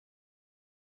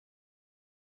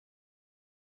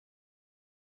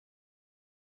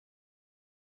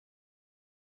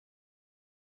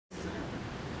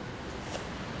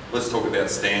let's talk about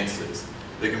stances.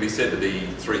 There can be said to be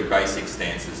three basic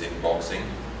stances in boxing: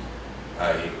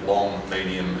 a long,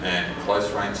 medium and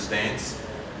close range stance,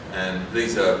 and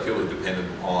these are purely dependent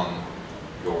on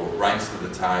your range to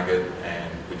the target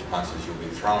and which punches you'll be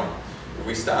throwing. If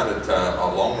we start at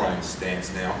a long range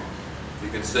stance now, you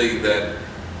can see that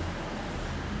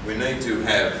we need to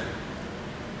have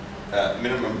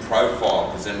minimum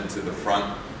profile presented to the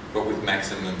front, but with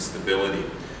maximum stability.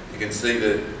 You can see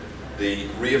that the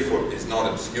rear foot is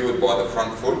not obscured by the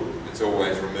front foot. It's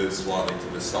always removed slightly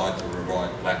to the side to provide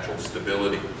lateral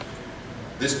stability.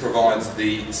 This provides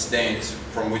the stance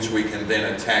from which we can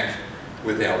then attack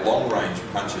with our long range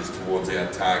punches towards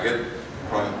our target,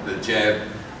 from the jab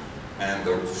and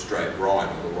the straight right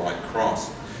or the right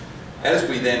cross. As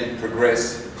we then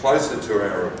progress closer to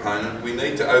our opponent, we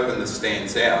need to open the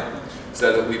stance out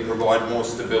so that we provide more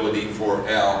stability for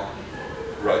our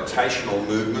rotational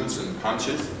movements and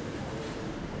punches,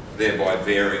 thereby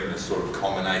varying the sort of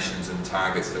combinations and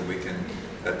targets that we can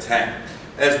attack.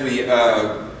 As we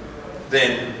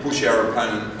then push our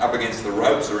opponent up against the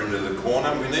ropes or into the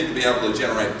corner, we need to be able to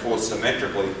generate force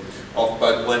symmetrically off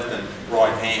both left and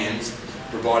right hands,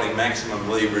 providing maximum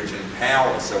leverage and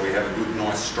power so we have a good,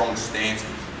 nice, strong stance,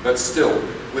 but still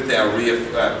with our rear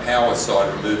power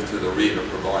side removed to the rear to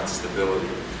provide stability.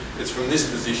 It's from this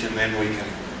position then we can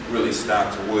really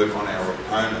start to work on our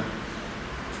opponent.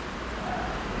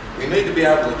 We need to be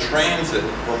able to transit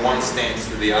from one stance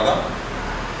to the other,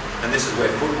 and this is where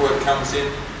footwork comes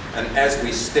in. And as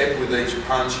we step with each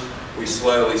punch, we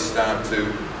slowly start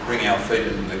to bring our feet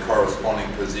into the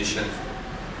corresponding position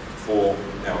for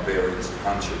our various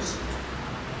punches.